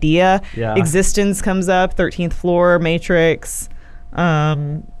of idea. Yeah. Existence comes up. 13th Floor Matrix.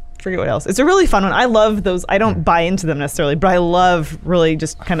 Forget what else. It's a really fun one. I love those. I don't buy into them necessarily, but I love really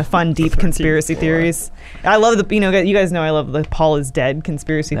just kind of fun, deep conspiracy theories. I love you guys know I love the Paul is dead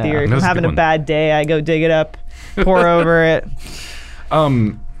conspiracy Yeah. theory. If I'm That's a having good a one. bad day, I go dig it up, pour over it.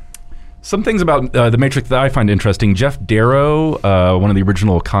 Some things about the Matrix that I find interesting. Jeff Darrow, one of the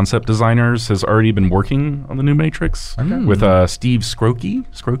original concept designers, has already been working on the new Matrix with Steve Skroke.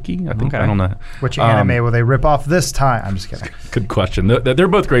 I think. Okay. I don't know. Which anime will they rip off this time? I'm just kidding. Good question. They're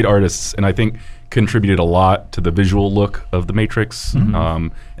both great artists, and I think contributed a lot to the visual look of the Matrix.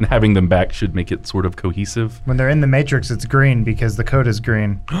 And having them back should make it sort of cohesive. When they're in the Matrix, it's green because the code is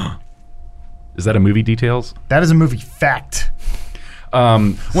green. Is that a movie details? That is a movie fact.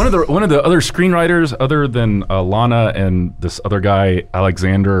 One of the other screenwriters, other than Lana and this other guy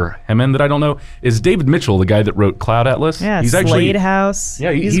Alexander Hemon that I don't know, is David Mitchell, the guy that wrote Cloud Atlas. Yeah, he's Slade House.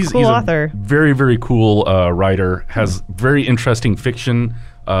 Yeah, he's a cool author. Very, very cool writer. Has very interesting fiction.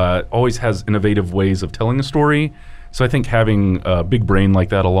 Always has innovative ways of telling a story. So I think having a big brain like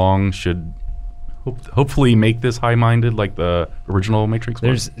that along should hopefully make this high-minded like the original Matrix.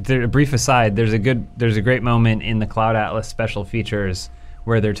 A brief aside. There's a great moment in the Cloud Atlas special features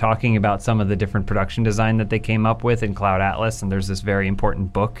where they're talking about some of the different production design that they came up with in Cloud Atlas, and there's this very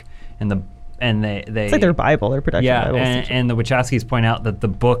important book, and they it's like their Bible, their production Bible. And the Wachowskis point out that the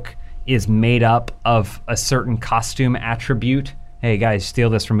book is made up of a certain costume attribute. Hey guys,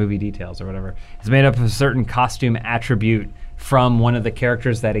 steal this from Movie Details or whatever. It's made up of a certain costume attribute from one of the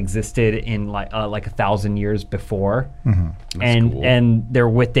characters that existed in like 1,000 years before. Mm-hmm. And they're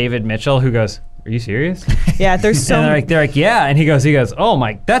with David Mitchell, who goes, "Are you serious?" Yeah, there's so. And they're like, yeah, and he goes, "Oh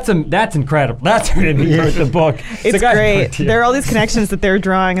my, that's incredible. That's when he wrote the book." It's great. There are all these connections that they're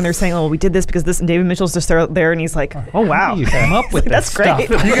drawing, and they're saying, "Oh, we did this because this," and David Mitchell's just there, and he's like, "Oh wow, you come up with that's great."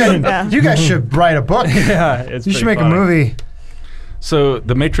 You guys should write a book. Yeah, you should make a movie. So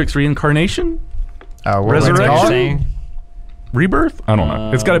the Matrix Reincarnation, Resurrection, Rebirth. I don't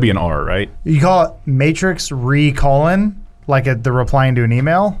know. It's got to be an R, right? You call it Matrix Re:, like the replying to an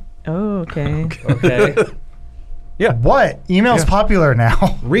email. Oh, okay. Okay. Yeah. What? Email's popular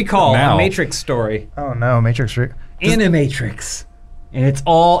now. Recall Now. a Matrix story. Oh no, Matrix Animatrix. And it's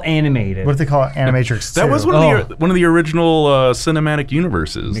all animated. What do they call it? Animatrix. That 2. was one of the original cinematic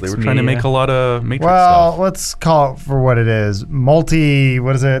universes. Mixed they were trying to media. make a lot of Matrix Well, stuff. let's call it for what it is. Multimedia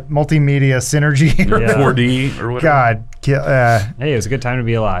synergy. Yeah. 4D or whatever. God. Hey, it was a good time to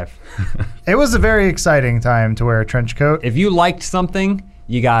be alive. It was a very exciting time to wear a trench coat. If you liked something,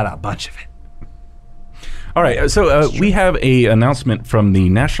 you got a bunch of it. All right, so we have a announcement from the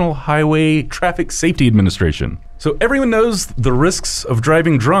National Highway Traffic Safety Administration. So everyone knows the risks of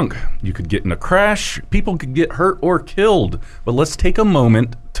driving drunk. You could get in a crash, people could get hurt or killed. But let's take a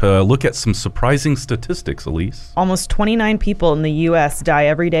moment to look at some surprising statistics, Elise. Almost 29 people in the U.S. die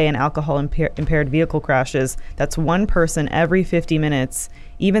every day in alcohol-impaired vehicle crashes. That's one person every 50 minutes.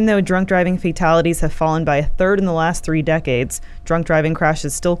 Even though drunk driving fatalities have fallen by a third in the last 3 decades, drunk driving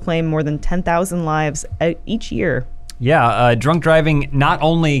crashes still claim more than 10,000 lives each year. Yeah, drunk driving not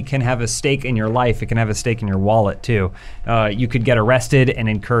only can have a stake in your life, it can have a stake in your wallet too. You could get arrested and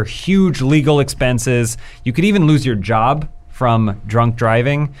incur huge legal expenses. You could even lose your job from drunk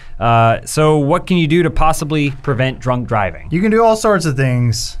driving. So what can you do to possibly prevent drunk driving? You can do all sorts of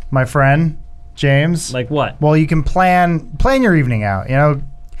things, my friend, James. Like what? Well, you can plan your evening out.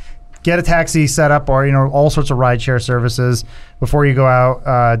 Get a taxi set up, or all sorts of rideshare services before you go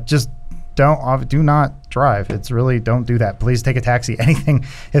out. Just do not drive. Don't do that. Please take a taxi. Anything.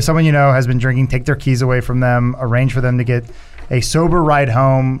 If someone you know has been drinking, take their keys away from them. Arrange for them to get a sober ride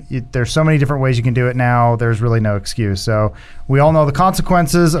home. There's so many different ways you can do it now. There's really no excuse. So we all know the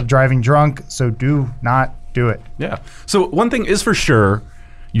consequences of driving drunk. So do not do it. Yeah. So one thing is for sure,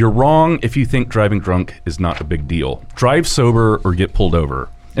 you're wrong if you think driving drunk is not a big deal. Drive sober or get pulled over.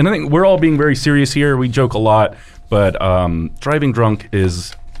 And I think we're all being very serious here. We joke a lot, but driving drunk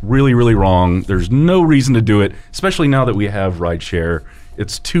is really, really wrong. There's no reason to do it, especially now that we have rideshare.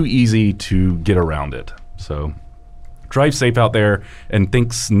 It's too easy to get around it. So drive safe out there. And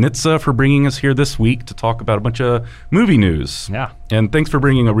thanks, Nitsa, for bringing us here this week to talk about a bunch of movie news. Yeah. And thanks for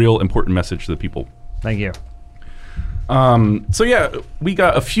bringing a real important message to the people. Thank you. So yeah, we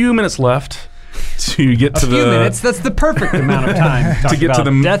got a few minutes left to get to A few minutes. That's the perfect amount of time to get to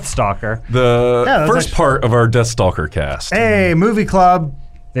the Deathstalker. the first actually- part of our Deathstalker cast. Hey, movie club.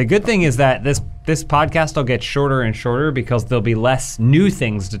 The good thing is that this podcast will get shorter and shorter because there'll be less new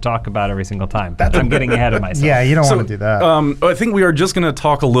things to talk about every single time. I'm getting ahead of myself. Yeah, you don't want to do that. I think we are just going to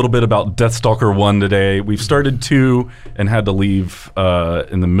talk a little bit about Deathstalker 1 today. We've started 2 and had to leave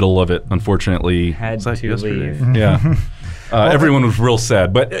in the middle of it, unfortunately. Had Was that to yesterday? leave. Yeah. Everyone was real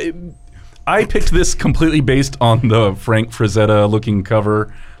sad. But I picked this completely based on the Frank Frazetta looking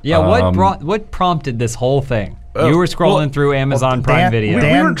cover. Yeah, what prompted this whole thing? You were scrolling well- through Amazon Prime Dan- Video.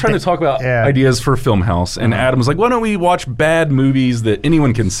 We were trying to talk about yeah. ideas for Filmhouse, and Adam was like, why don't we watch bad movies that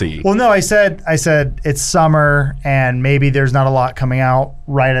anyone can see? Well, no, I said it's summer and maybe there's not a lot coming out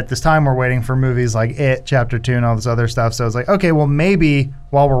right at this time. We're waiting for movies like It, Chapter 2, and all this other stuff. So I was like, okay, well, maybe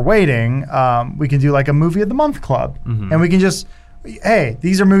while we're waiting, we can do like a movie of the month club. And we can just, hey,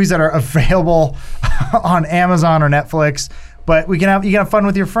 these are movies that are available on Amazon or Netflix, but you can have fun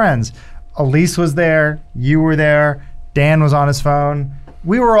with your friends. Elise was there, you were there, Dan was on his phone.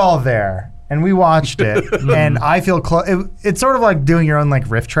 We were all there. and we watched it, and I feel it's sort of like doing your own like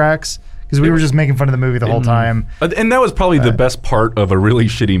riff tracks. Because we were just making fun of the movie the whole time. And that was probably the best part of a really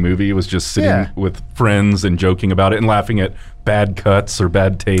shitty movie, was just sitting with friends and joking about it and laughing at bad cuts or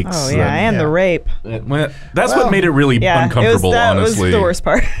bad takes. Oh, yeah, and the rape. That's what made it really uncomfortable, honestly. That was the worst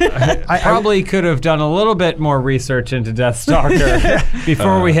part. I probably could have done a little bit more research into Deathstalker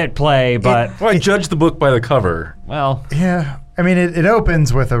before we hit play, but... I judged the book by the cover. Well... Yeah, I mean, it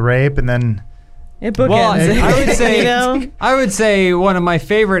opens with a rape, and then... It bookends. Well, I would say, you know? I would say one of my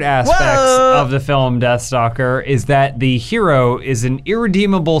favorite aspects of the film Deathstalker is that the hero is an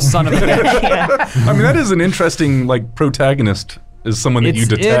irredeemable son of a bitch. I mean, that is an interesting protagonist. Is someone that you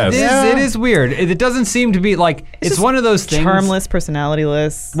detest. It is weird. It doesn't seem to be like it's one of those things. Charmless,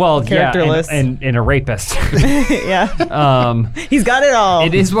 personalityless, characterless, characterless, and a rapist. Yeah. He's got it all.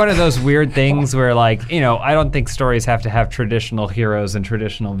 It is one of those weird things where, I don't think stories have to have traditional heroes and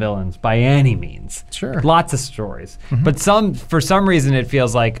traditional villains by any means. Sure. Lots of stories, but for some reason it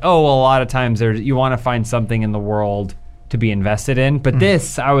feels like a lot of times you want to find something in the world to be invested in, but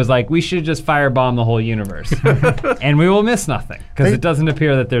this, I was like, we should just firebomb the whole universe, and we will miss nothing because it doesn't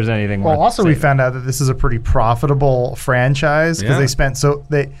appear that there's anything. Well, also we found out that this is a pretty profitable franchise because they spent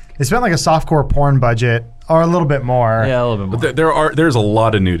they spent like a softcore porn budget or a little bit more. Yeah, a little bit more. But there's a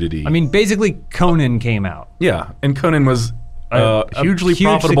lot of nudity. I mean, basically, Conan came out. Yeah, and Conan was hugely huge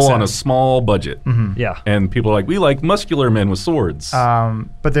profitable success. on a small budget. Yeah, and people are like, we like muscular men with swords.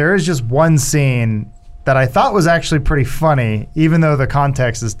 But there is just one scene that I thought was actually pretty funny, even though the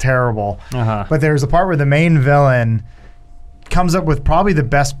context is terrible. But there's a part where the main villain comes up with probably the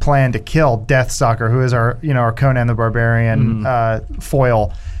best plan to kill Deathstalker, who is our Conan the Barbarian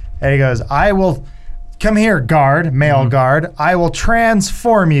foil. And he goes, "I will come here, guard, male guard. I will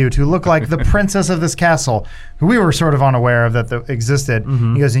transform you to look like the princess of this castle," who we were sort of unaware of that existed.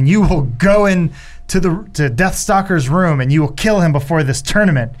 He goes, "And you will go in to Deathstalker's room, and you will kill him before this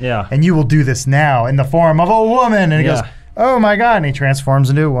tournament. Yeah. And you will do this now in the form of a woman." And he goes, "Oh my God," and he transforms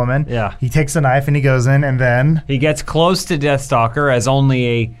into a woman. Yeah. He takes a knife and he goes in, and then he gets close to Deathstalker as only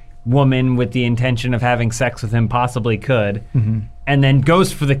a woman with the intention of having sex with him possibly could, and then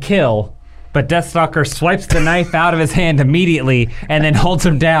goes for the kill. But Deathstalker swipes the knife out of his hand immediately and then holds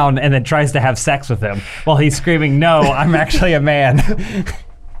him down and then tries to have sex with him while he's screaming, "No, I'm actually a man."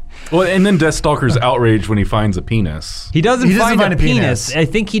 Well, and then Deathstalker's outraged when he finds a penis. He doesn't find a penis. I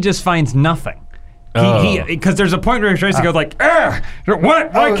think he just finds nothing. Because there's a point where he tries to go like,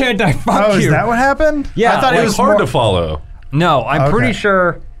 what? Why can't I fuck you? Is that what happened? Yeah. I thought it was hard to follow. No, I'm pretty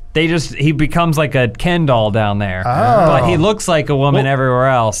sure he becomes like a Ken doll down there. But he looks like a woman everywhere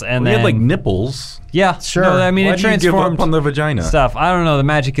else. And he then had like nipples. Yeah, sure. No, I mean, Why it do you give transformed up on the vagina stuff. I don't know. The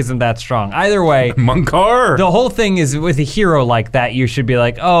magic isn't that strong. Either way, Munkar. The whole thing is with a hero like that, you should be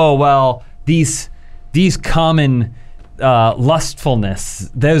like, oh well, these common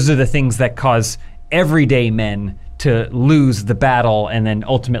lustfulness. Those are the things that cause everyday men to lose the battle and then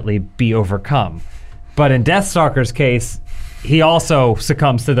ultimately be overcome. But in Deathstalker's case, he also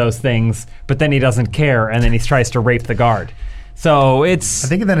succumbs to those things, but then he doesn't care, and then he tries to rape the guard. So it's... I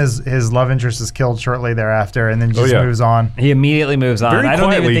think then his love interest is killed shortly thereafter and then just moves on. He immediately moves on. Very I don't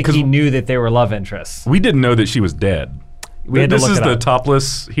quietly, even think he knew that they were love interests. We didn't know that she was dead. This is the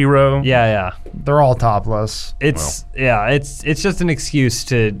topless hero. Yeah. They're all topless. It's just an excuse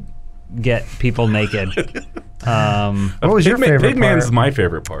to get people naked. What was your favorite Pigman's part? my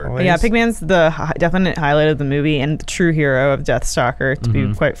favorite part. Yeah, Pigman's the definite highlight of the movie and the true hero of Deathstalker, to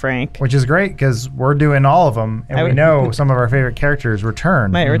be quite frank. Which is great because we're doing all of them, and we know some of our favorite characters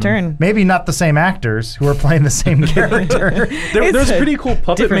return. Might return. Maybe not the same actors who are playing the same character. There's a pretty cool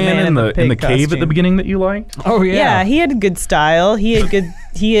puppet man in the cave at the beginning that you liked. Oh yeah. Yeah, he had good style. He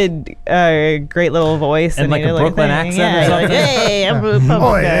had a great little voice and like a Brooklyn accent or something. Like, hey, I'm a puppet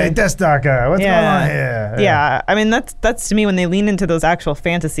Oi, guy. hey, Deathstalker, what's going on here? Yeah, I mean that's to me when they lean into those actual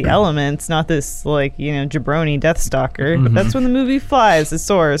fantasy elements, not this jabroni Deathstalker. But that's when the movie flies. It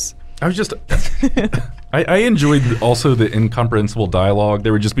soars. I was just... I enjoyed also the incomprehensible dialogue.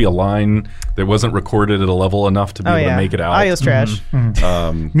 There would just be a line that wasn't recorded at a level enough to be able to make it out. Audio's trash.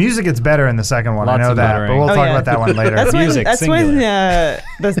 Music gets better in the second one. Lots I know of that, bettering. but we'll talk about that one later. That's Music, when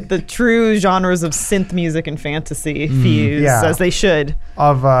the true genres of synth music and fantasy fuse, as they should.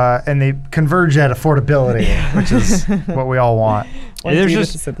 And they converge at affordability, which is what we all want. There's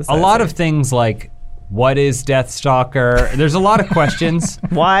just a lot of things like, what is Deathstalker? There's a lot of questions.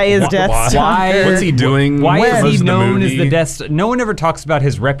 Why is Deathstalker? What's he doing? Why is he known as the movie? Death? No one ever talks about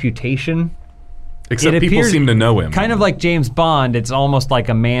his reputation. Except it people appears seem to know him. Kind of like James Bond, it's almost like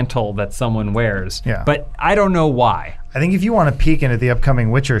a mantle that someone wears. Yeah. But I don't know why. I think if you want to peek into the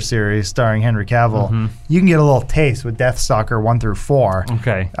upcoming Witcher series starring Henry Cavill, you can get a little taste with Deathstalker 1 through 4.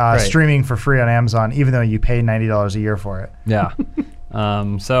 Okay, great. Streaming for free on Amazon, even though you pay $90 a year for it. Yeah.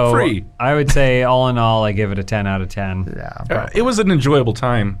 So Free. I would say, all in all, I give it a 10 out of 10. Yeah, It was an enjoyable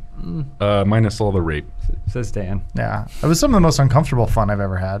time, minus all the rape. Says Dan. yeah. It was some of the most uncomfortable fun I've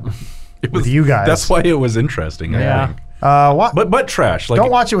ever had. It With was, you guys. That's why it was interesting. Yeah. I think. But Trash. Like, don't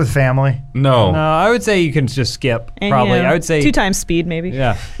watch it with family. No. No, I would say you can just skip. And, Probably, you know, I would say 2 times speed, maybe.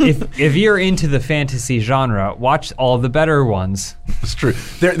 Yeah. if you're into the fantasy genre, watch all the better ones. It's true.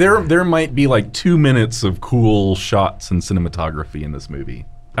 There might be like 2 minutes of cool shots and cinematography in this movie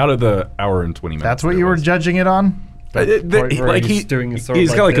out of the hour and 20 minutes. That's what there you were was. judging it on? Where he's doing his sword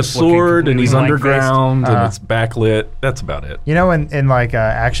he's like got like this, a sword looking and he's completely blank-faced. underground and it's backlit. That's about it. You know, in like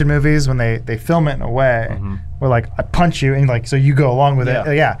action movies, when they film it in a way where like I punch you and like so you go along with Yeah.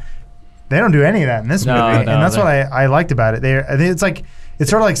 it. Yeah, they don't do any of that in this No, movie, no, and that's they- what I liked about it. I think it's like it's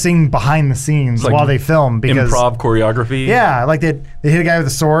sort of like seeing behind the scenes like while they film because Improv choreography. yeah, like they hit a guy with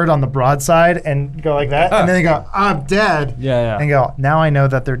a sword on the broadside and go like that, and then they go, "I'm dead," Yeah. and go, "Now I know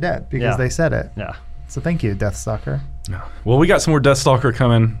that they're dead because Yeah. they said it." Yeah. So thank you, Deathstalker. Well, we got some more Deathstalker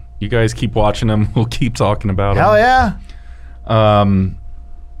coming. You guys keep watching them. We'll keep talking about them. Hell yeah!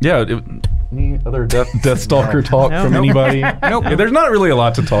 Yeah. Any other Deathstalker talk No. from Nope. anybody? Nope. Yeah, there's not really a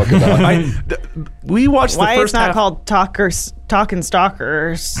lot to talk about. We watched Why the it's first not half. called Talking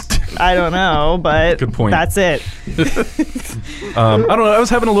Stalkers, I don't know, but Good point. that's it. I don't know. I was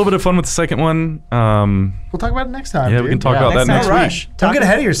having a little bit of fun with the second one. We'll talk about it next time. Yeah, dude. we can talk Yeah. about that next Next time. week. Rush. Don't get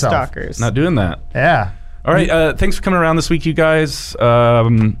ahead of yourself. Stalkers. Not doing that. Yeah. All right. Thanks for coming around this week, you guys.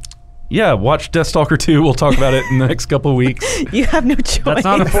 Yeah, watch Deathstalker 2. We'll talk about it in the next couple of weeks. You have no choice. That's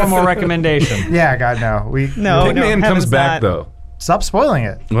not a formal recommendation. Yeah, God, no. No. Pigman comes heavens back, not. though. Stop spoiling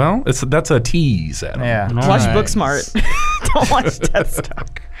it. Well, that's a tease, Adam. Yeah. Watch Alright. Booksmart. Don't watch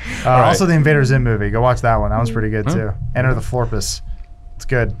Deathstalker. right. Also, the Invader Zim movie. Go watch that one. That was pretty good, too. Enter the Florpus. It's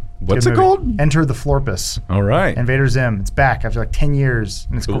good. What's Good it movie. called? Enter the Florpus. All right. Invader Zim. It's back after like 10 years,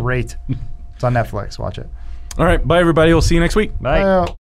 and it's Cool. great. It's on Netflix. Watch it. All right. Bye, everybody. We'll see you next week. Bye. Bye.